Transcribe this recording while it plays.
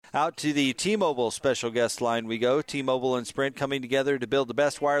Out to the T-Mobile special guest line we go. T-Mobile and Sprint coming together to build the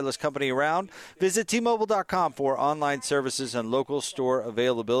best wireless company around. Visit T-Mobile.com for online services and local store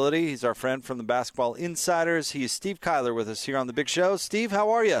availability. He's our friend from the Basketball Insiders. He's Steve Kyler with us here on The Big Show. Steve, how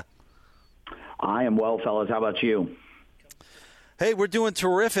are you? I am well, fellas. How about you? Hey, we're doing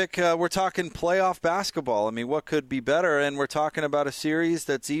terrific. We're talking playoff basketball. I mean, what could be better? And we're talking about a series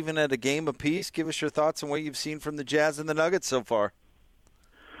that's even at a game apiece. Give us your thoughts on what you've seen from the Jazz and the Nuggets so far.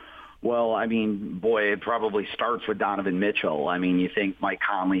 Well, I mean, boy, it probably starts with Donovan Mitchell. I mean, you think Mike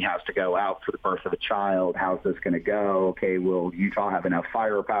Conley has to go out for the birth of a child. How's this going to go? Okay, will Utah have enough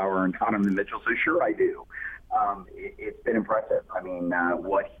firepower? And Donovan Mitchell says, sure, I do. It's been impressive. I mean,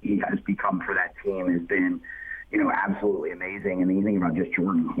 what he has become for that team has been, absolutely amazing. And you think about just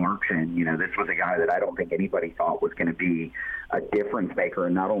Jordan Clarkson, this was a guy that I don't think anybody thought was going to be a difference maker.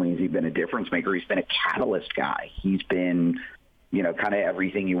 And not only has he been a difference maker, he's been a catalyst guy. He's been kind of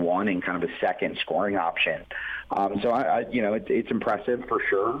everything you want in kind of a second scoring option. So it's impressive for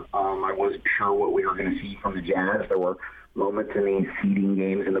sure. I wasn't sure what we were going to see from the Jazz. There were moments in these seeding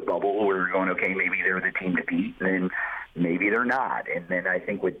games in the bubble where we were going, okay, maybe they're the team to beat, and then maybe they're not. And then I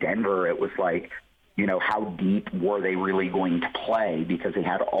think with Denver, it was like, how deep were they really going to play, because they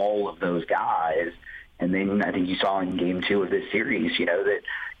had all of those guys. And then I think you saw in game 2 of this series, that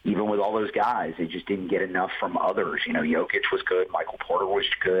even with all those guys, they just didn't get enough from others. Jokic was good. Michael Porter was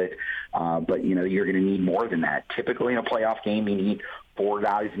good. But, you're going to need more than that. Typically in a playoff game, you need 4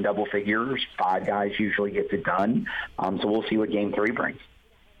 guys in double figures. 5 guys usually gets it done. So we'll see what game 3 brings.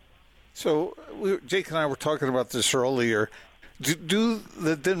 So Jake and I were talking about this earlier. Do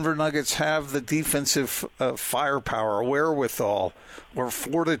the Denver Nuggets have the defensive firepower, wherewithal, or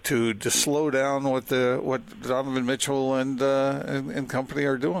fortitude to slow down what Donovan Mitchell and company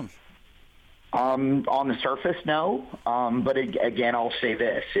are doing? On the surface, no. But again, I'll say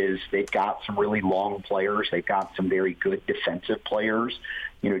this, is they've got some really long players. They've got some very good defensive players.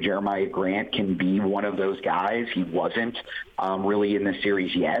 Jeremiah Grant can be one of those guys. He wasn't really in the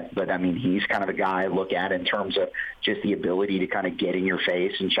series yet, but I mean, he's kind of a guy I look at in terms of just the ability to kind of get in your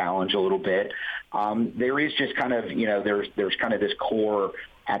face and challenge a little bit. There is just kind of, there's kind of this core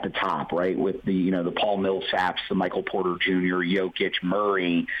at the top, right, with the Paul Millsaps, the Michael Porter Jr., Jokic,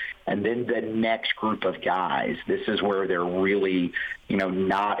 Murray, and then the next group of guys. This is where they're really,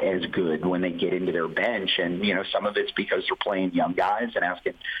 not as good when they get into their bench. And, some of it's because they're playing young guys and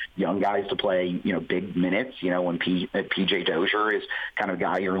asking young guys to play, big minutes. When PJ Dozier is kind of a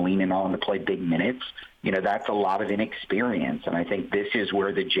guy you're leaning on to play big minutes. That's a lot of inexperience. And I think this is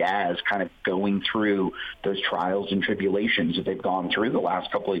where the Jazz kind of going through those trials and tribulations that they've gone through the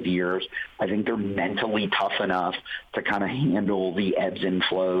last couple of years. I think they're mentally tough enough to kind of handle the ebbs and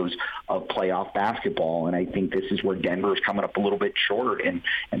flows of playoff basketball. And I think this is where Denver's coming up a little bit short, and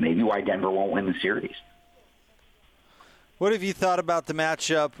maybe why Denver won't win the series. What have you thought about the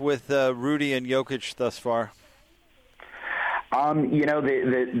matchup with Rudy and Jokic thus far?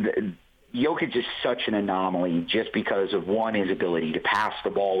 Jokic is such an anomaly just because of, one, his ability to pass the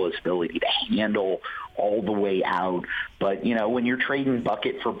ball, his ability to handle all the way out. But, when you're trading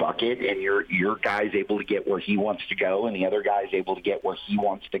bucket for bucket and your guy's able to get where he wants to go and the other guy's able to get where he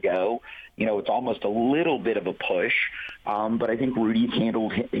wants to go, it's almost a little bit of a push. But I think Rudy's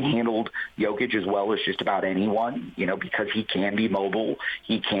handled Jokic as well as just about anyone, because he can be mobile.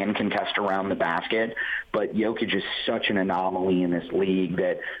 He can contest around the basket. But Jokic is such an anomaly in this league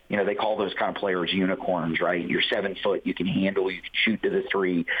that, they call those kind of players unicorns, right? You're 7 foot, you can handle, you can shoot to the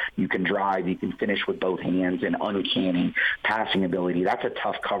 3, you can drive, you can finish with both hands, and uncanny passing ability. That's a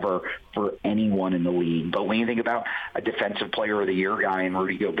tough cover for anyone in the league. But when you think about a defensive player of the year guy in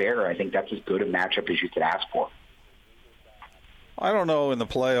Rudy Gobert, I think that's as good a matchup as you could ask for. I don't know in the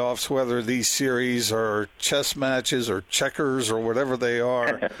playoffs whether these series are chess matches or checkers or whatever they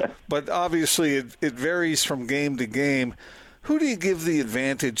are, but obviously it varies from game to game. Who do you give the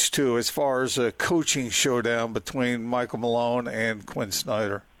advantage to as far as a coaching showdown between Michael Malone and Quinn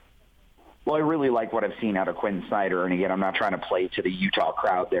Snyder? Well, I really like what I've seen out of Quinn Snyder. And again, I'm not trying to play to the Utah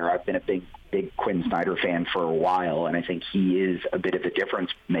crowd there. I've been a big Quinn Snyder fan for a while, and I think he is a bit of a difference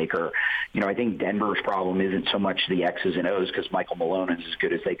maker. I think Denver's problem isn't so much the X's and O's because Michael Malone is as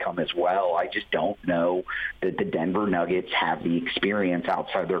good as they come as well. I just don't know that the Denver Nuggets have the experience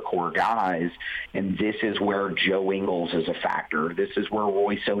outside their core guys, and this is where Joe Ingles is a factor. This is where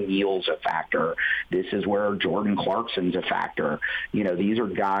Royce O'Neal's a factor. This is where Jordan Clarkson's a factor. These are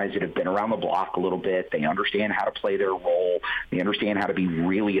guys that have been around the block a little bit. They understand how to play their role. They understand how to be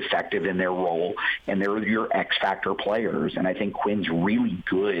really effective in their role, and they're your X-factor players. And I think Quinn's really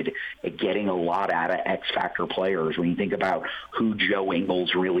good at getting a lot out of X-factor players. When you think about who Joe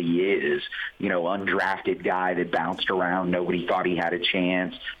Ingles really is, undrafted guy that bounced around, nobody thought he had a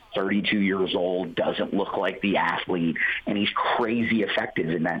chance, 32 years old, doesn't look like the athlete, and he's crazy effective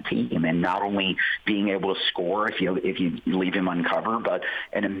in that team. And not only being able to score if you leave him uncovered, but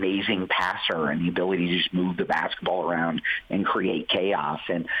an amazing passer and the ability to just move the basketball around and create chaos.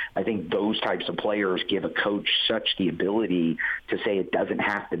 And I think those types of players give a coach such the ability to say it doesn't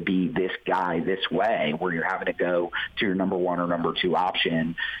have to be this guy this way, where you're having to go to your number one or number two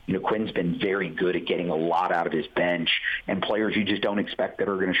option. Quinn's been very good at getting a lot out of his bench and players you just don't expect that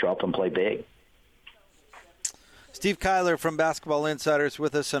are going to show up and play big. Steve Kyler from Basketball Insiders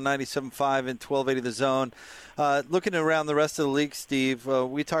with us on 97.5 and 1280 The Zone. Looking around the rest of the league, Steve,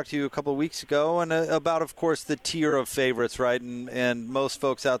 we talked to you a couple of weeks ago and about, of course, the tier of favorites, right? And most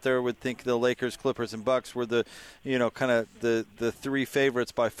folks out there would think the Lakers, Clippers, and Bucks were the, kind of the three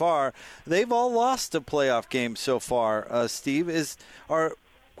favorites by far. They've all lost a playoff game so far. Steve, are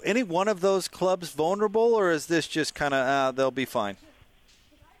any one of those clubs vulnerable, or is this just kind of they'll be fine?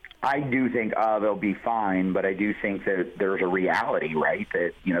 I do think they'll be fine, but I do think that there's a reality, right,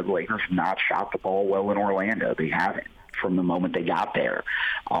 that, the Lakers have not shot the ball well in Orlando. They haven't from the moment they got there.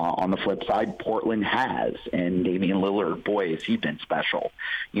 On the flip side, Portland has, and Damian Lillard, boy, has he been special.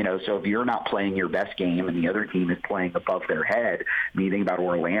 So if you're not playing your best game and the other team is playing above their head, you think about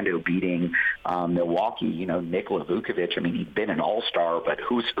Orlando beating Milwaukee, Nikola Vucevic, he'd been an all-star, but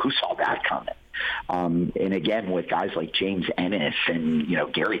who saw that coming? And again, with guys like James Ennis and,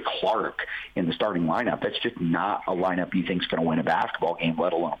 Gary Clark in the starting lineup, that's just not a lineup you think is going to win a basketball game,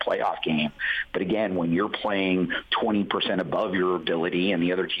 let alone a playoff game. But again, when you're playing 20% above your ability and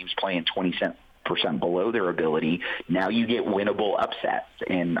the other team's playing 20% below their ability, now you get winnable upsets.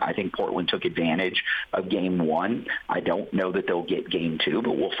 And I think Portland took advantage of game one. I don't know that they'll get game two,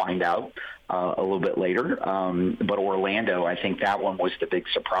 but we'll find out a little bit later. But Orlando, I think that one was the big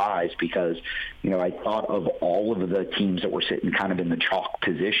surprise because, I thought of all of the teams that were sitting kind of in the chalk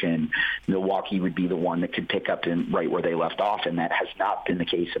position, Milwaukee would be the one that could pick up right where they left off, and that has not been the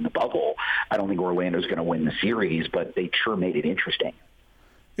case in the bubble. I don't think Orlando's going to win the series, but they sure made it interesting.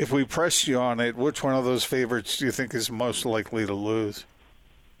 If we press you on it, which one of those favorites do you think is most likely to lose?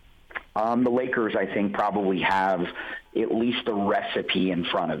 The Lakers, I think, probably have at least the recipe in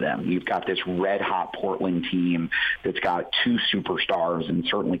front of them. You've got this red-hot Portland team that's got two superstars, and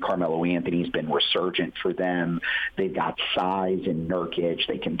certainly Carmelo Anthony's been resurgent for them. They've got size in Nurkic.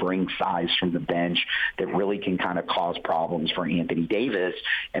 They can bring size from the bench that really can kind of cause problems for Anthony Davis.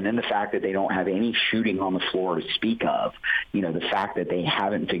 And then the fact that they don't have any shooting on the floor to speak of, the fact that they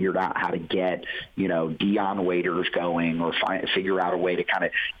haven't figured out how to get, Dion Waiters going or figure out a way to kind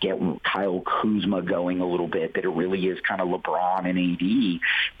of get Kyle Kuzma going a little bit, that it really is kind of LeBron and AD.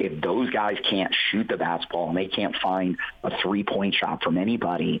 If those guys can't shoot the basketball and they can't find a three-point shot from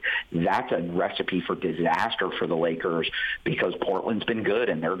anybody, that's a recipe for disaster for the Lakers, because Portland's been good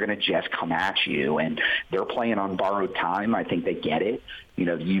and they're going to just come at you, and they're playing on borrowed time. I think they get it.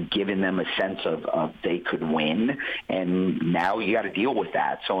 You've given them a sense of they could win, and now you got to deal with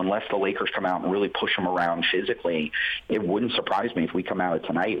that. So unless the Lakers come out and really push them around physically, it wouldn't surprise me if we come out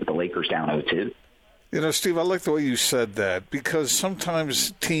tonight with the Lakers down 0-2. Steve, I like the way you said that, because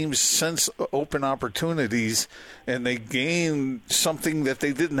sometimes teams sense open opportunities and they gain something that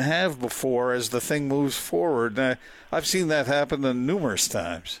they didn't have before as the thing moves forward. I've seen that happen numerous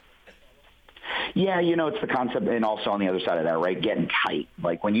times. Yeah, it's the concept, and also on the other side of that, right, getting tight.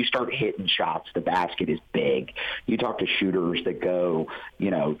 Like when you start hitting shots, the basket is big. You talk to shooters that go,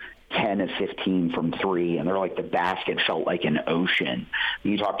 10 of 15 from three, and they're like, the basket felt like an ocean.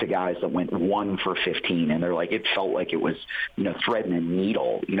 You talk to guys that went 1 for 15, and they're like, it felt like it was, threading a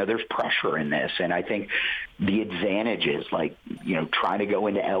needle. There's pressure in this, and I think the advantages, like, trying to go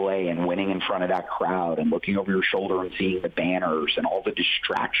into L.A. and winning in front of that crowd and looking over your shoulder and seeing the banners and all the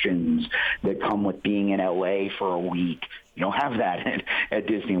distractions that come with being in L.A. for a week. You don't have that at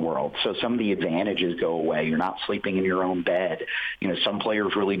Disney World. So some of the advantages go away. You're not sleeping in your own bed. Some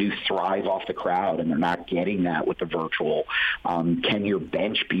players really do thrive off the crowd, and they're not getting that with the virtual. Can your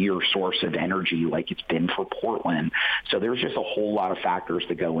bench be your source of energy like it's been for Portland? So there's just a whole lot of factors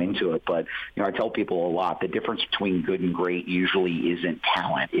that go into it. But, I tell people a lot, the difference between good and great usually isn't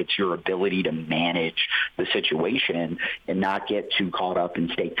talent. It's your ability to manage the situation and not get too caught up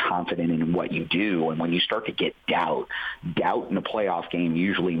and stay confident in what you do. And when you start to get doubt in a playoff game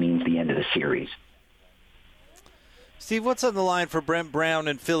usually means the end of the series. Steve, what's on the line for Brent Brown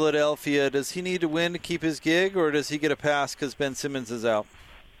in Philadelphia? Does he need to win to keep his gig, or does he get a pass because Ben Simmons is out?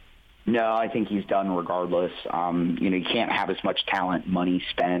 No, I think he's done regardless. You can't have as much talent, money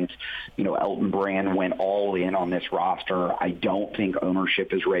spent. Elton Brand went all in on this roster. I don't think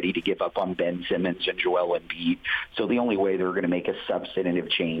ownership is ready to give up on Ben Simmons and Joel Embiid. So the only way they're going to make a substantive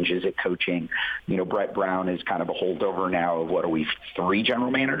change is at coaching. Brett Brown is kind of a holdover now of, what are we, 3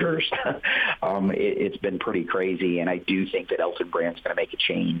 general managers? It's been pretty crazy, and I do think that Elton Brand's going to make a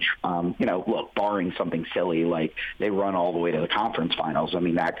change. Look, barring something silly like they run all the way to the conference finals, I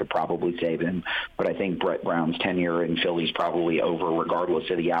mean, that could probably save him. But I think Brett Brown's tenure in Philly's probably over regardless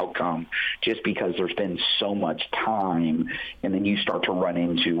of the outcome, just because there's been so much time. And then you start to run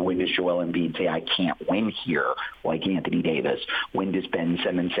into, when does Joel Embiid say, I can't win here, like Anthony Davis? When does Ben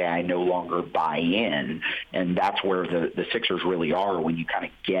Simmons say, I no longer buy in? And that's where the Sixers really are, when you kind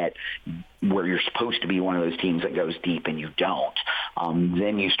of get where you're supposed to be one of those teams that goes deep and you don't.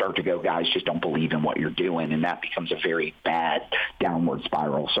 Then you start to go, guys just don't believe in what you're doing, and that becomes a very bad downward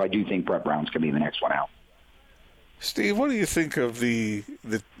spiral. So I do think Brett Brown's going to be the next one out. Steve, what do you think of the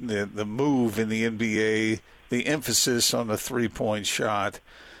move in the NBA, the emphasis on the three-point shot?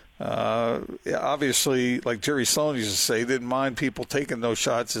 Obviously, like Jerry Sloan used to say, didn't mind people taking those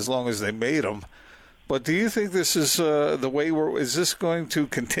shots as long as they made them. But do you think this is the way is this going to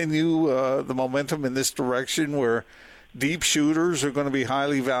continue the momentum in this direction where deep shooters are going to be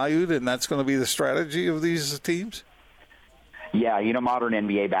highly valued, and that's going to be the strategy of these teams? Yeah, modern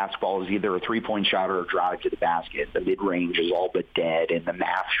NBA basketball is either a three-point shot or a drive to the basket. The mid-range is all but dead, and the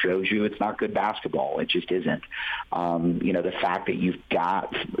math shows you it's not good basketball. It just isn't. The fact that you've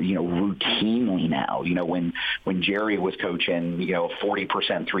got, routinely now, when Jerry was coaching, a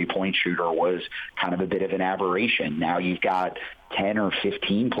 40% three-point shooter was kind of a bit of an aberration. Now you've got 10 or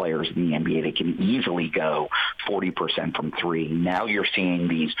 15 players in the NBA that can easily go 40% from three. Now you're seeing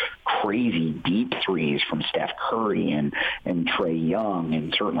these crazy deep threes from Steph Curry and Trae Young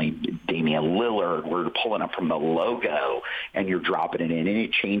and certainly Damian Lillard. We're pulling up from the logo and you're dropping it in, and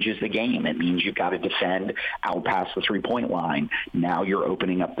it changes the game. It means you've got to defend out past the three-point line. Now you're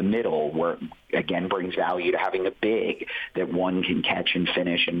opening up the middle, where again brings value to having a big that one can catch and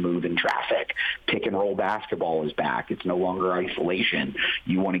finish and move in traffic. Pick and roll basketball is back. It's no longer isolation.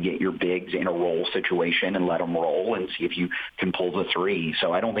 You want to get your bigs in a roll situation and let them roll and see if you can pull the three.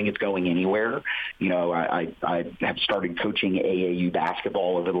 So I don't think it's going anywhere. I have started coaching AAU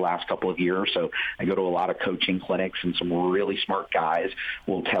basketball over the last couple of years, so I go to a lot of coaching clinics, and some really smart guys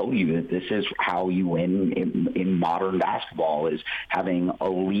will tell you that this is how you win in modern basketball, is having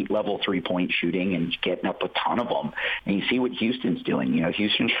elite level three-point shooting and getting up a ton of them. And you see what Houston's doing.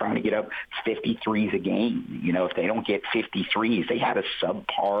 Houston's trying to get up 53s a game. If they don't get 53s, they had a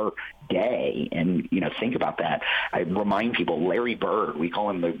subpar day. And, think about that. I remind people, Larry Bird, we call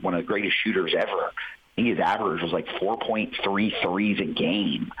him one of the greatest shooters ever. I think his average was like 4.3 threes a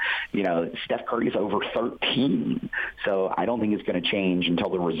game. Steph Curry's over 13. So I don't think it's going to change until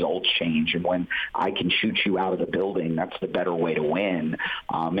the results change. And when I can shoot you out of the building, that's the better way to win.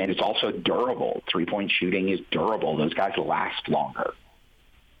 And it's also durable. Three-point shooting is durable. Those guys last longer.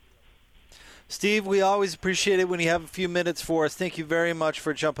 Steve, we always appreciate it when you have a few minutes for us. Thank you very much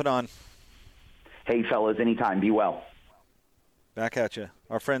for jumping on. Hey, fellas, anytime. Be well. Back at you.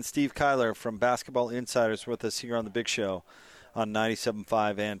 Our friend Steve Kyler from Basketball Insiders with us here on The Big Show on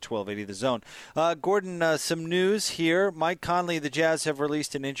 97.5 and 1280 The Zone. Gordon, some news here. Mike Conley, the Jazz have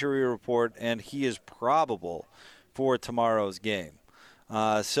released an injury report, and he is probable for tomorrow's game.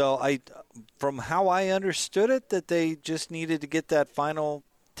 From how I understood it, that they just needed to get that final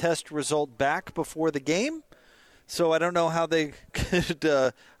test result back before the game. So I don't know how they could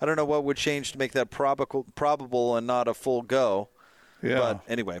I don't know what would change to make that probable and not a full go. Yeah. But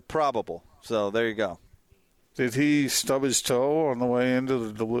anyway, probable. So there you go. Did he stub his toe on the way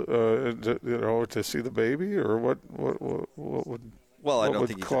into to see the baby, or what would? Well, I what don't would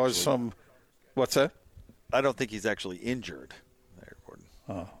think cause some. What's that? I don't think he's actually injured. There, Gordon.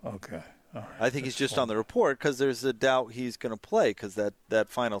 Oh, okay. All right. I think he's just on the report because there's a doubt he's going to play because that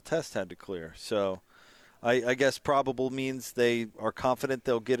final test had to clear. So, I guess probable means they are confident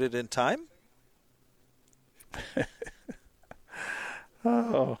they'll get it in time.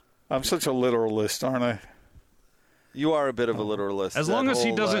 Oh, I'm such a literalist, aren't I? You are a bit of a literalist. As long as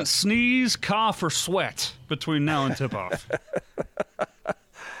he doesn't sneeze, cough, or sweat between now and tip-off.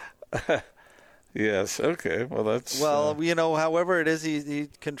 Yes, okay. Well, that's... Well, however it is, he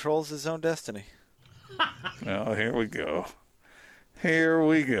controls his own destiny. Well, here we go. Here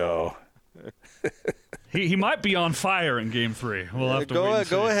we go. He might be on fire in Game 3. We'll have to wait and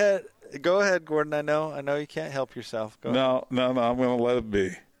see. Go ahead. Go ahead, Gordon. I know you can't help yourself. Go ahead. No, I'm going to let it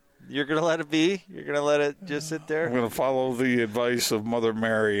be. You're going to let it be? You're going to let it just sit there? I'm going to follow the advice of Mother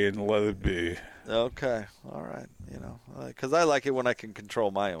Mary and let it be. Okay. All right. Because I like it when I can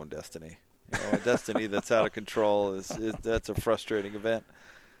control my own destiny. A destiny that's out of control that's a frustrating event.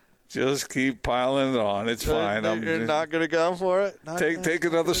 Just keep piling it on. It's fine. You're not going to go for it? Take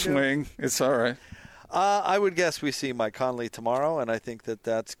another swing. It's all right. I would guess we see Mike Conley tomorrow, and I think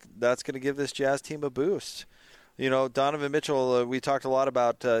that's going to give this Jazz team a boost. Donovan Mitchell, we talked a lot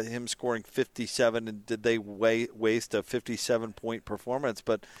about him scoring 57, and did they waste a 57-point performance?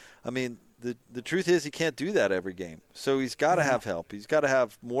 But, I mean, the truth is he can't do that every game. So he's got to have help. He's got to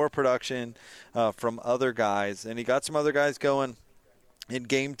have more production from other guys, and he got some other guys going in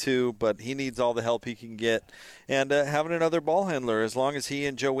game 2, but he needs all the help he can get. And having another ball handler, as long as he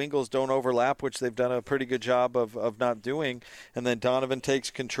and Joe Ingles don't overlap, which they've done a pretty good job of not doing, and then Donovan takes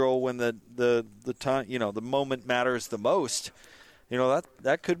control when the time, the moment matters the most,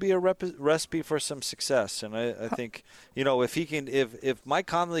 that could be a recipe for some success. And I think, if Mike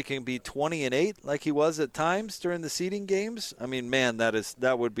Conley can be 20-8 like he was at times during the seeding games, I mean, man,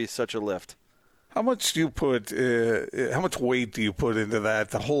 that would be such a lift. How much how much weight do you put into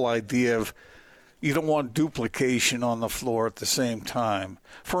that? The whole idea of you don't want duplication on the floor at the same time.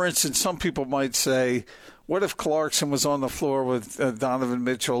 For instance, some people might say, what if Clarkson was on the floor with Donovan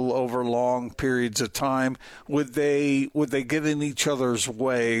Mitchell over long periods of time? Would they get in each other's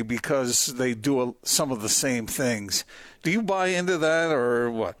way because they do some of the same things? Do you buy into that or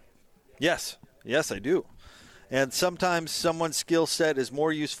what? Yes, I do. And sometimes someone's skill set is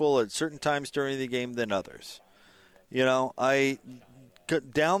more useful at certain times during the game than others.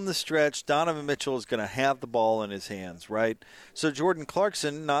 Down the stretch, Donovan Mitchell is going to have the ball in his hands, right? So Jordan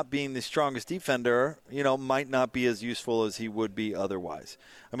Clarkson, not being the strongest defender, might not be as useful as he would be otherwise.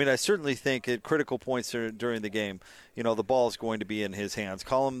 I mean, I certainly think at critical points during the game, the ball is going to be in his hands.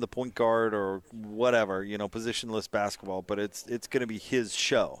 Call him the point guard or whatever, positionless basketball, but it's going to be his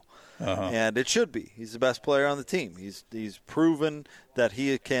show. And it should be. He's the best player on the team. He's proven that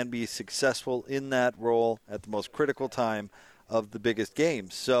he can be successful in that role at the most critical time of the biggest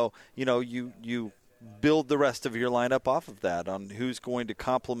games. So, you build the rest of your lineup off of that, on who's going to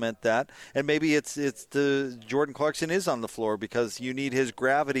complement that. And maybe it's the Jordan Clarkson is on the floor because you need his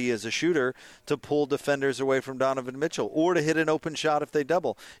gravity as a shooter to pull defenders away from Donovan Mitchell or to hit an open shot if they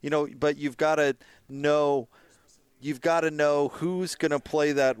double. But you've got to know who's going to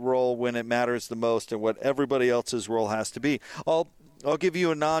play that role when it matters the most and what everybody else's role has to be. I'll give you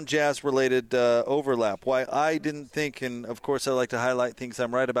a non-Jazz related overlap. Why I didn't think, and of course I like to highlight things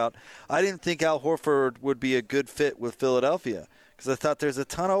I'm right about, I didn't think Al Horford would be a good fit with Philadelphia because I thought there's a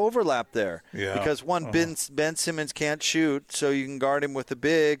ton of overlap there. Yeah. Because Ben Simmons can't shoot, so you can guard him with a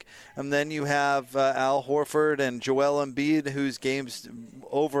big, and then you have Al Horford and Joel Embiid, whose games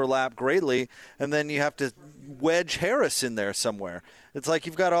overlap greatly, and then you have to wedge Harris in there somewhere. It's like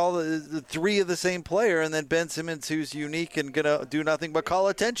you've got all the three of the same player, and then Ben Simmons, who's unique and going to do nothing but call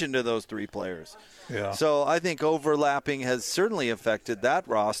attention to those three players. Yeah. So I think overlapping has certainly affected that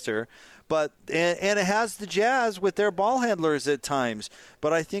roster. And it has the Jazz with their ball handlers at times.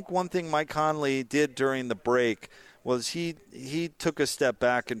 But I think one thing Mike Conley did during the break was he took a step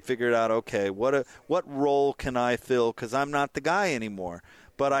back and figured out, okay, what role can I fill? Because I'm not the guy anymore.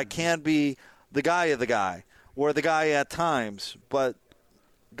 But I can be the guy of the guy, or the guy at times, but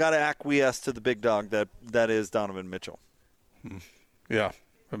got to acquiesce to the big dog that is Donovan Mitchell. Yeah,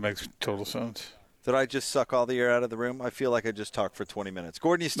 that makes total sense. Did I just suck all the air out of the room? I feel like I just talked for 20 minutes.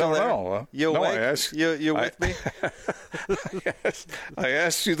 Gordon, you still there? No. You awake? I asked, you with me? I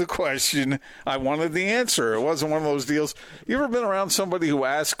asked you the question. I wanted the answer. It wasn't one of those deals. You ever been around somebody who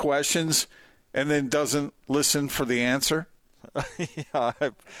asks questions and then doesn't listen for the answer? Yeah,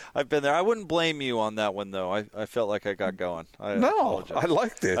 I've been there. I wouldn't blame you on that one, though. I felt like I got going. I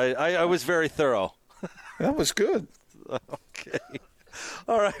liked it. I was very thorough. That was good. Okay.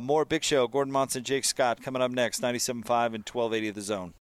 All right. More Big Show. Gordon Monson, Jake Scott coming up next. 97.5 and 1280 The Zone.